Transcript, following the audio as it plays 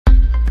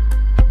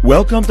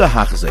Welcome to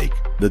Hachzik,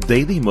 the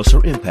Daily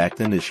Musar Impact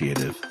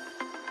Initiative.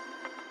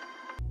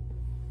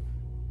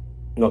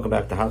 Welcome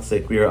back to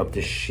Hachzik. We are up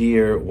to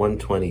Shir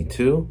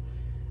 122,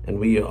 and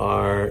we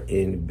are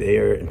in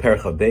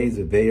Perach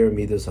HaBeis, Be'er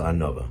Midas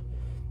HaAnova.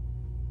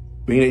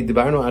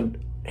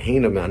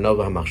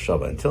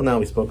 Until now,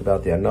 we spoke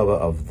about the Anova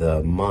of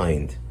the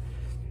mind,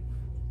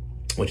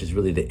 which is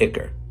really the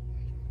Iker.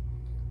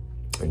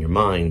 And your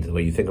mind, the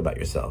way you think about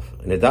yourself.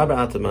 Now we're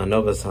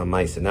going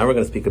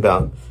to speak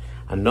about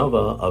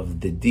Anova of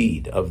the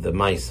deed, of the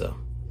Maisa,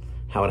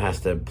 how it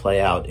has to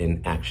play out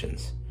in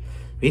actions.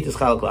 That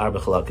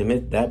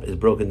is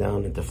broken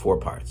down into 4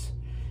 parts.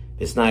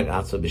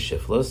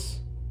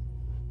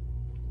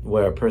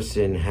 Where a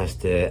person has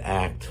to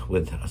act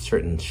with a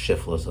certain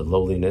shiflus, a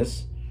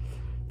lowliness.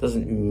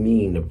 Doesn't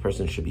mean a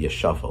person should be a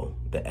shuffle,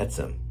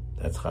 be'etzem.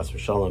 That's chas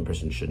v'shalom. A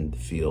person shouldn't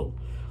feel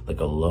like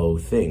a low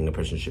thing. A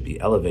person should be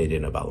elevated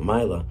in a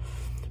balamayla,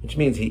 which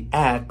means he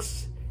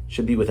acts,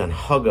 should be with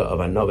anhaga of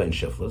anova and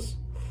shiflus.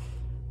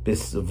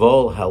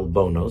 Bisvol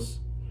halbonos.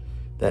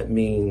 That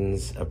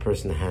means a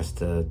person has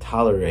to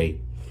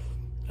tolerate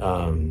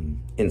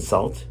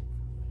insult,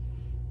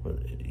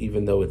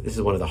 even though this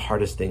is one of the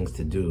hardest things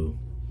to do,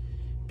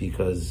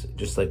 because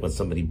just like when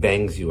somebody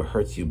bangs you or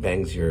hurts you,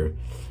 makes you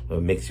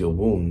a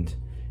wound,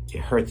 it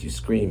hurts, you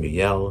scream, you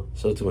yell.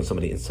 So too when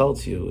somebody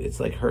insults you, it's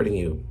like hurting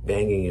you,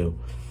 banging you.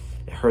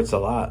 It hurts a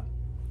lot,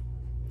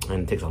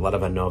 and it takes a lot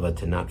of anova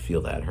to not feel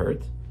that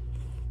hurt.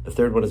 The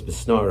third one is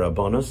bisnor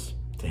rabonus,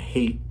 to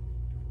hate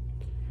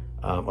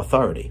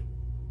authority,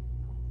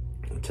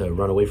 to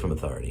run away from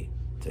authority,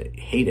 to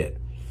hate it.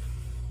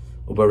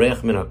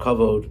 Ubarech min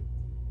hakavod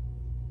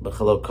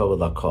b'chalok kavod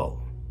lakol,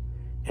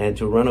 and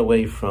to run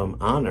away from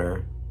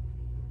honor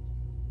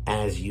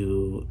as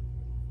you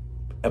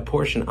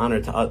apportion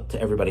honor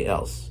to everybody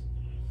else.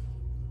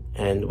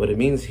 And what it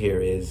means here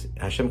is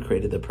Hashem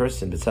created the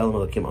person, b'tzelem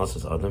Elokim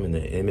asos adam, in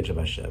the image of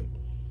Hashem.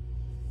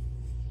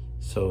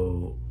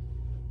 So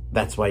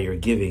that's why you're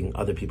giving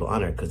other people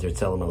honor, because they're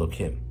tzelem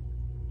Elokim.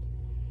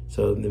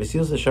 So the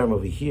Mesilas Yesharim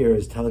over here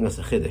is telling us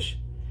a chiddush.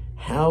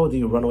 How do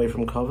you run away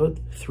from kavod?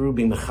 Through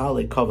being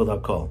mechalek kavod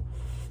hakol.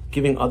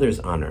 Giving others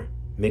honor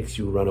makes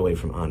you run away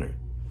from honor,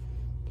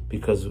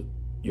 because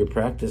you're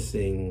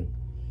practicing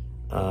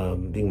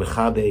being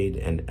mechabed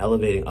and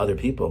elevating other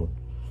people.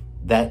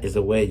 That is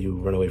the way you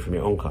run away from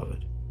your own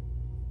kavod.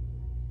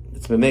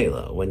 It's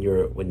memela. When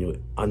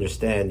you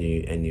understand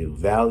and you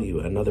value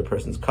another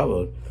person's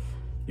kavod,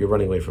 you're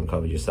running away from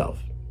kavod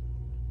yourself.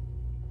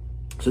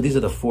 So these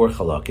are the 4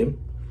 chalakim.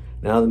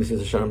 Now the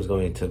Mesilas Yesharim is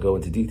going to go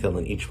into detail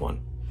on each one.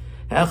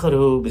 The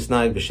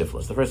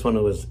first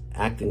one was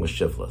acting with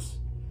shiflus.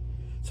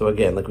 So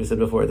again, like we said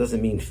before, it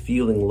doesn't mean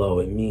feeling low.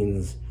 It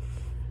means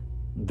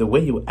the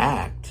way you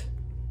act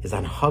is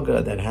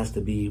anhaga that has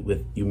to be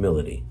with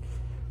humility.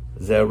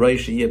 He's now going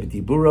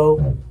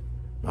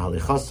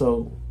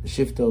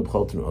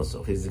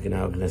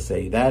to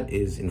say that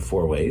is in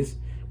 4 ways: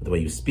 the way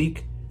you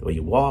speak, the way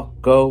you walk,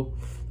 go,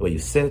 the way you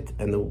sit,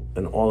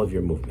 and all of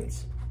your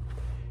movements.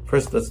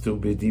 First, let's do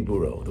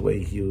b'diburo, the way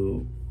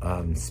you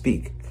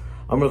speak.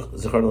 A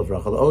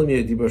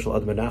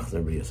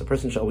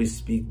person should always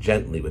speak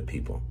gently with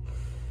people.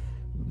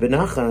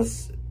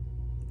 Benachas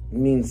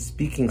means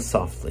speaking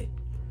softly,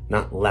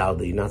 not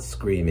loudly, not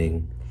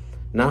screaming.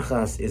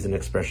 Nachas is an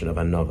expression of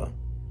anova.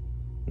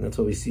 And that's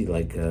what we see,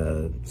 like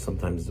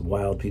sometimes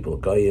wild people,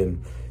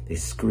 goyim, they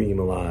scream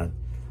a lot.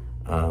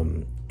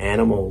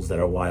 Animals that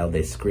are wild,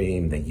 they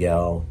scream, they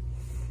yell,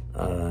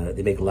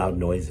 they make loud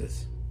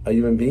noises. A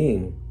human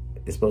being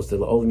is supposed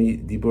to, a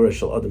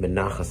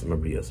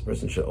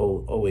person should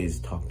always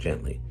talk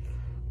gently,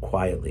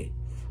 quietly.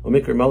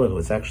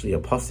 It's actually a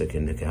pasuk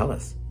in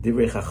Nekehalas.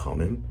 Divrei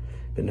chachamim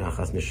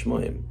b'nachas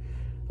nishmoim.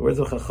 The words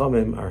of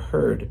chachamim are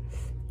heard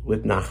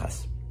with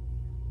nachas.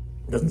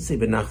 It doesn't say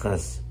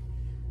b'nachas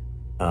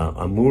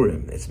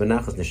amurim. It's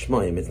b'nachas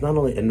nishmoim. It's not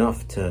only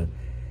enough to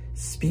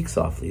speak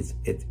softly.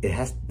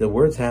 The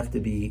words have to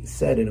be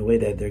said in a way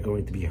that they're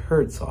going to be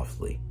heard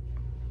softly.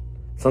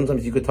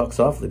 Sometimes you could talk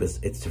softly, but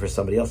it's for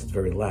somebody else. It's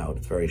very loud.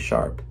 It's very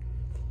sharp.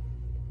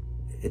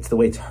 It's the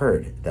way it's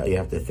heard that you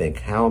have to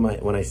think.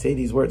 When I say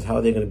these words, how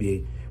are they going to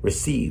be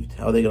received?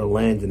 How are they going to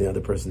land in the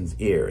other person's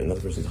ear, in the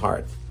other person's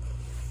heart?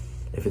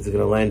 If it's going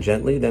to land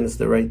gently, then it's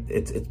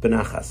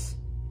benachas.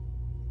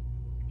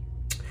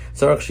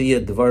 The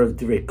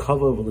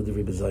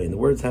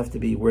words have to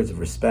be words of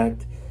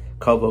respect,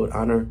 kavod,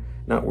 honor,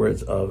 not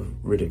words of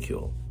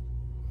ridicule.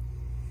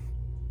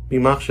 Be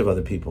machshav of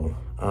other people,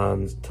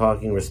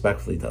 talking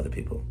respectfully to other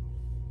people.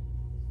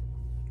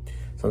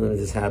 Sometimes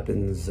this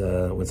happens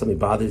when somebody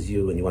bothers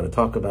you and you want to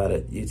talk about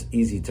it. It's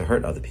easy to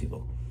hurt other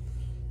people.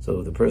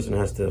 So the person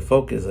has to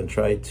focus and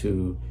try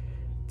to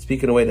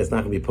speak in a way that's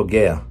not going to be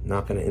pogea,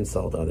 not going to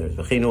insult others.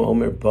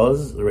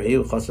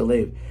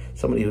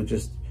 Somebody who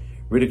just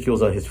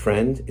ridicules his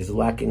friend is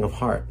lacking of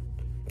heart.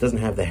 Doesn't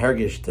have the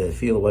hergish to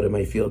feel what it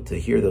might feel to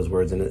hear those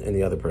words in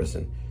the other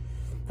person.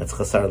 That's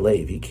chasar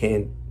leiv. He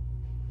can't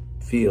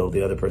feel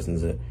the other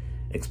person's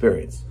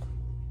experience.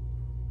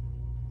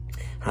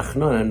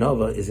 Hachnan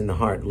Anova is in the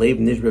heart. Leiv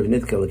Nishra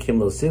V'Nitkel L'Kim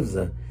Lo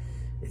Sivza.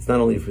 It's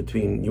not only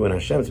between you and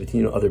Hashem, it's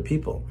between you and other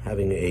people,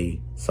 having a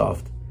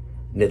soft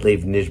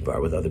Leiv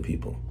Nishbar with other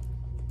people.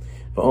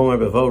 V'Omar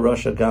Bevo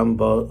Rasha Gam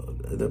Ba,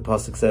 the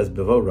pasuk says,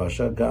 Bevo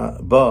Rasha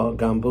Ba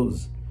Gam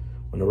Buz.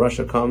 When a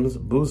Rasha comes,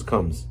 booze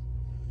comes.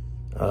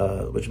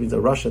 Which means a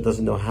Rasha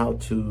doesn't know how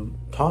to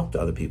talk to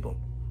other people.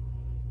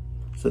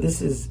 So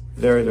this is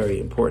very, very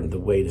important, the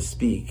way to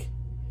speak.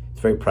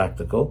 It's very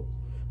practical.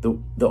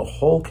 The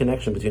whole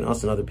connection between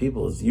us and other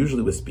people is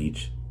usually with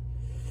speech.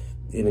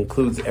 It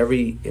includes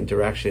every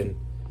interaction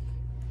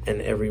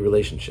and every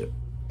relationship.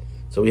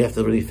 So we have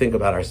to really think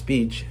about our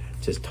speech,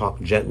 to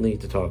talk gently,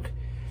 to talk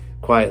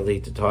quietly,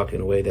 to talk in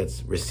a way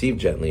that's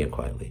received gently and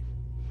quietly.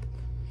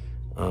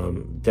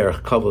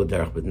 Derech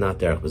kavod, but not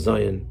derech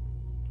b'zayin.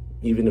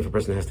 Even if a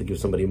person has to give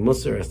somebody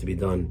musar, it has to be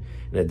done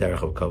in a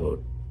derech of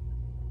kavod.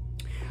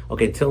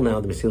 Okay, till now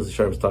the Mesilas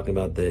Yesharim is talking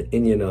about the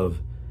inyan of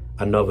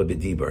anova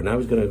b'dibur. Now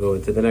he's going to go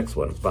into the next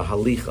one,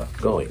 bahalicha,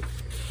 going.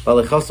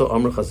 Balichaso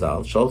amr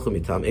chazal shalchu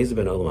mitam eze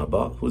ben olam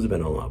haba. Who's a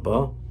ben olam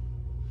haba?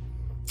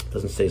 It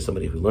doesn't say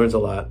somebody who learns a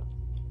lot.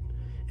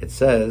 It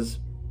says,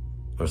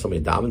 or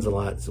somebody davens a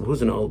lot. So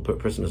who's an old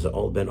person who's an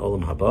old ben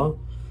olam haba?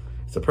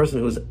 It's a person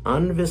who's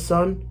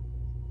anvisan.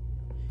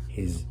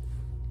 He's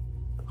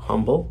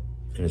humble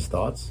in his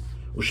thoughts.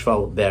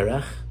 Ushval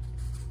berech,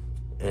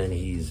 and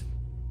his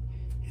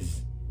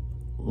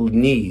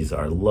knees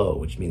are low,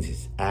 which means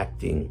he's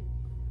acting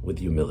with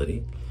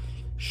humility.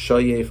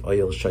 Shoyef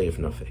oyel shoyef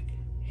nafek.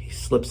 He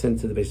slips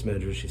into the base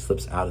medrash, he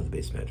slips out of the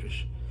base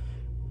medrash,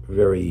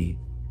 very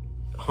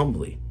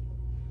humbly.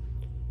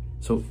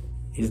 So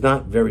he's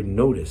not very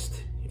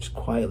noticed. He just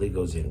quietly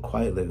goes in,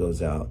 quietly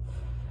goes out.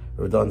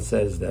 Radon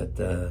says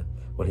that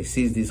when he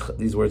sees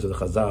these words of the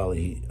Chazal,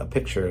 a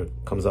picture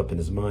comes up in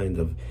his mind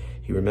of,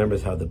 he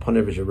remembers how the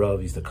Paner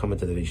V'Sharav used to come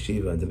into the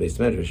Yeshiva and the Beis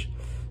Medrash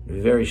in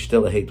a very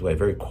shtila-hate way,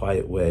 very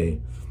quiet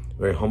way,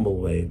 very humble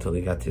way, until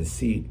he got to his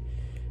seat,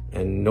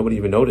 and nobody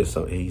even noticed.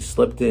 So he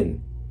slipped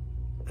in,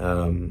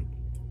 and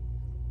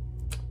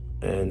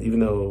even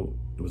though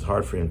it was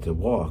hard for him to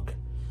walk,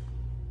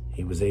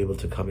 he was able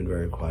to come in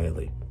very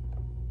quietly.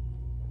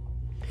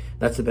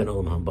 That's a ben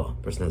olam haba.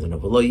 Person has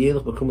enough. Back in the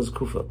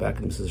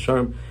Mesilas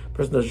Yesharim,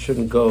 person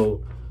shouldn't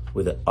go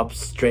with an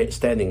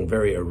standing,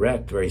 very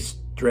erect, very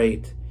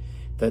straight,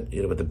 that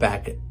with the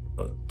back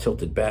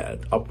tilted back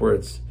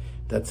upwards.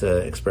 That's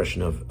an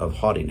expression of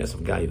haughtiness, of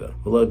gaiva.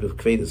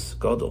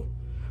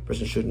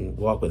 Person shouldn't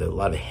walk with a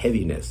lot of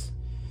heaviness,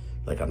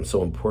 like I'm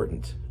so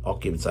important.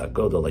 Like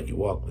you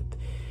walk with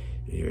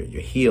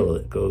your heel,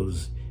 it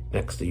goes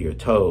next to your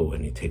toe,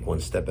 and you take one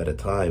step at a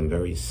time,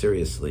 very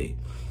seriously,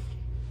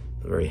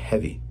 very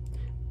heavy.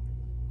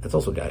 That's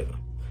also gaiva.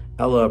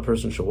 A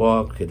person should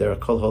walk a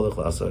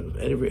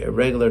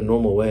regular,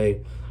 normal way.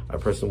 A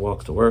person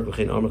walks to work.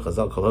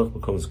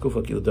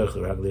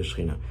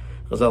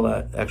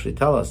 Chazal actually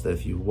tell us that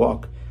if you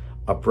walk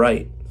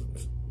upright,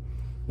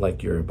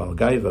 like your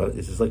balgaiva,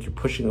 it's like you're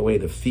pushing away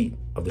the feet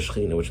of the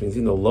Shekhinah, which means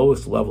in the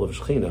lowest level of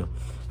Shekhinah,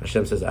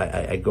 Hashem says,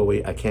 I go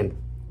away, I can't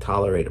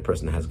tolerate a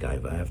person that has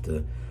gaiva. I have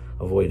to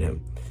avoid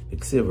him.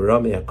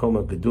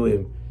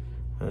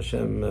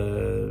 Hashem,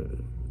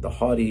 the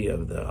haughty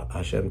of the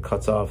Hashem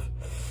cuts off.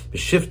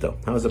 B'shifto,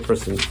 how does a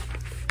person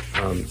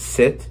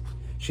sit?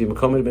 She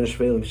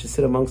should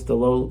sit amongst the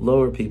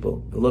lower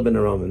people, the Libin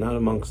Aram, not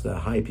amongst the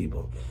high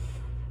people,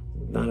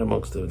 not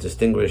amongst the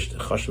distinguished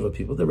chashuva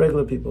people, the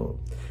regular people.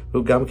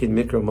 Who gamkin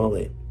mikra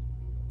mole.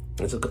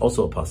 It's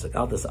also a pasuk.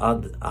 Altas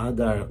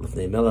adar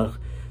l'fnei melech.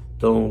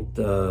 Don't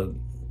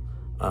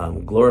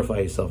glorify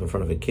yourself in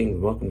front of a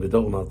king.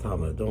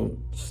 Don't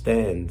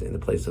stand in the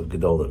place of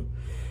gedolim.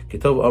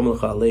 Kitov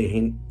amlecha alei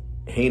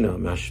heina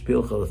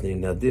mashpilcha l'fnei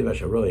nadiv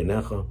asharoi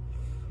necha.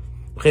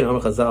 Go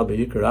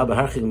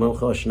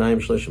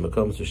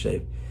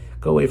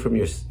away from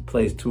your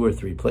place 2 or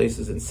 3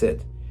 places and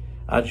sit.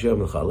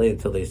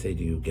 Until they say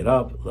to you, get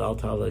up. Don't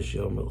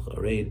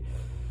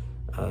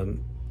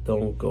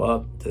go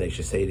up till they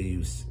should say to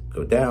you,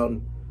 go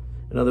down.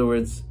 In other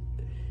words,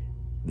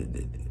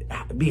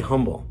 be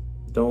humble.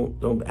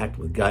 Don't act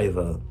with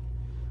gaiva.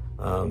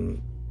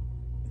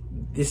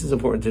 This is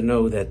important to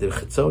know, that the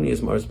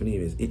chitzonius maris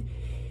benim is,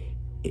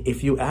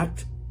 if you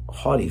act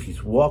haughty, if you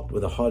walk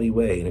with a haughty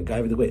way, in a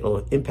gaiva way,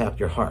 it'll impact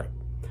your heart.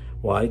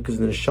 Why? Because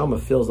the neshama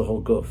fills the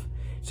whole guf.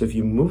 So if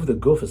you move the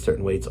guf a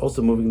certain way, it's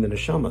also moving the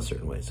neshama a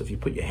certain way. So if you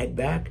put your head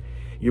back,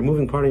 you're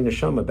moving part of your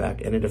neshama back,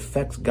 and it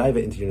affects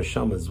gaiva into your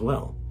neshama as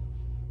well.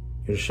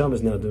 Your neshama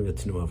is now doing a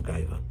tenuah of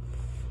gaiva.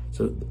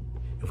 So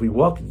if we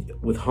walk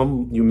with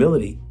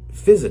humility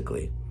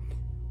physically,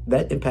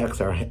 that impacts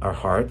our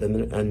heart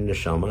and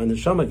neshama, and the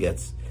neshama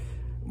gets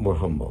more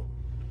humble.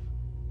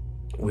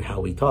 How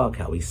we talk,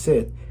 how we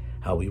sit,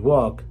 how we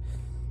walk.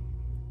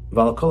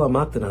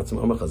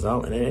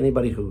 And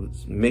anybody who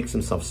makes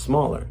himself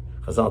smaller,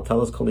 Chazal tell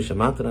us,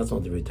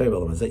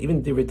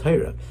 even Divrei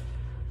Torah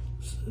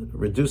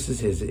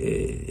reduces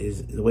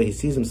the way he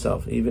sees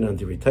himself, even on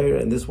Divrei Torah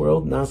in this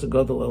world.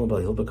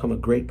 He'll become a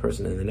great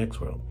person in the next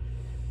world.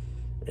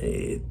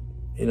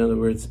 In In other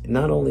words,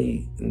 not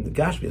only in the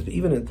Gashmias, but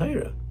even in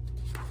Torah,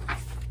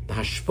 the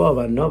hashpah of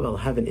anova will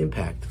have an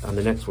impact on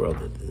the next world.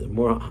 The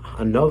more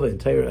anova in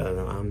Torah,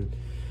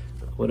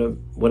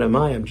 what am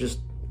I? I'm just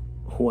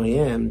who I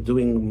am,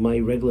 doing my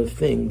regular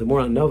thing. The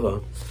more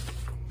anova,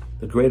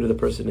 the greater the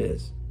person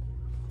is.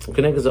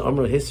 Chazal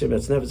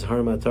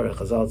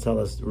tell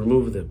us,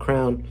 remove the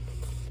crown,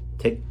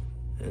 take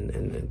and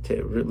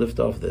lift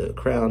off the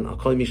crown.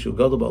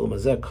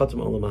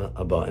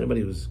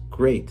 Anybody who's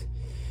great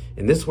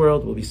in this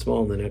world will be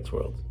small in the next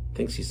world.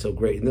 Thinks he's so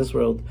great in this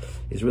world,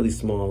 he's really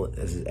small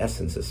as his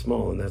essence is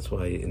small, and that's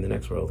why in the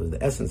next world, as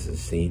the essence is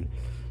seen,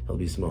 he'll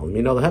be small.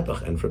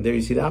 And from there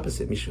you see the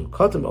opposite.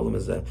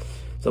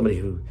 Somebody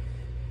who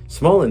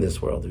small in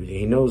this world,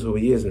 he knows who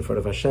he is in front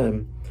of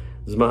Hashem.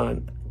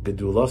 Zman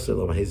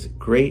his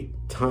great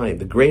time,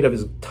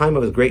 his time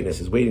of his greatness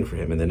is waiting for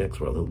him in the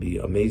next world. He'll be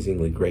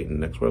amazingly great in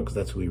the next world because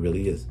that's who he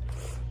really is.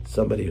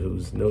 Somebody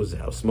who knows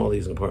how small he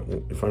is in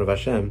front of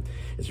Hashem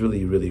is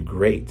really, really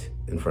great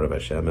in front of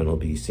Hashem, and he'll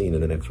be seen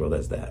in the next world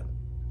as that.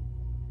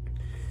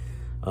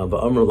 A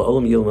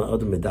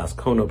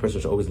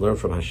person should always learn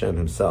from Hashem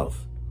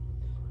himself,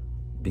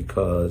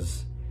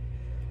 because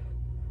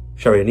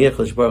Hashem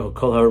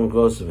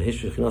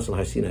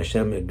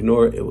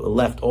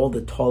left all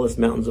the tallest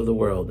mountains of the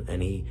world,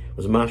 and he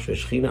was mashra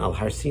Shechina al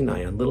Har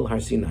Sinai, on little Har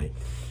Sinai,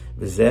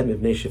 because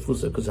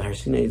the Har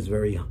Sinai is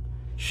very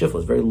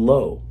shiflus, very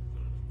low.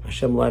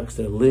 Hashem likes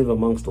to live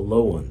amongst the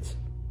low ones.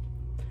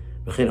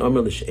 The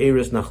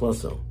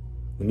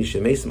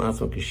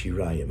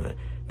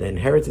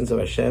inheritance of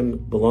Hashem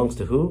belongs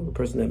to who? The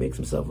person that makes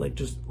himself like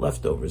just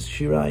leftovers,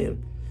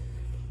 shirayim.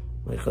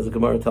 Like Chazal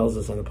Gemara tells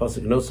us on the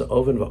pasuk, Nosa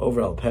oven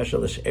va'over al pesha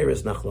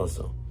l'she'eres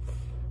nachlaso.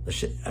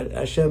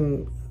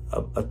 Hashem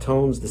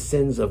atones the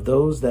sins of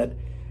those that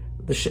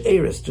the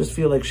she'eres just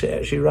feel like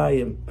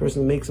shirayim.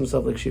 Person makes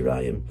himself like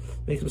shirayim,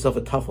 makes himself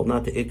a tafel,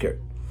 not the ikr.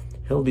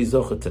 He'll be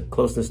zocheh to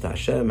closeness to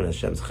Hashem and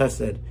Hashem's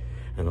chesed,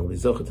 and he'll be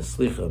zocheh to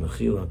slicha and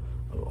mechila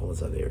of all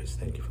his other areas.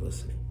 Thank you for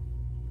listening.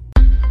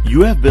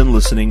 You have been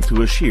listening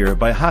to a shir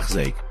by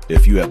Hachzeik.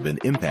 If you have been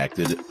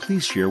impacted,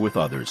 please share with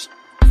others.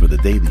 For the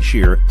daily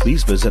shir,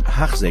 please visit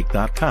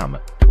Hachzeik.com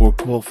or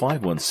call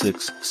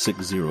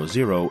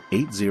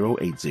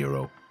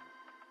 516-600-8080.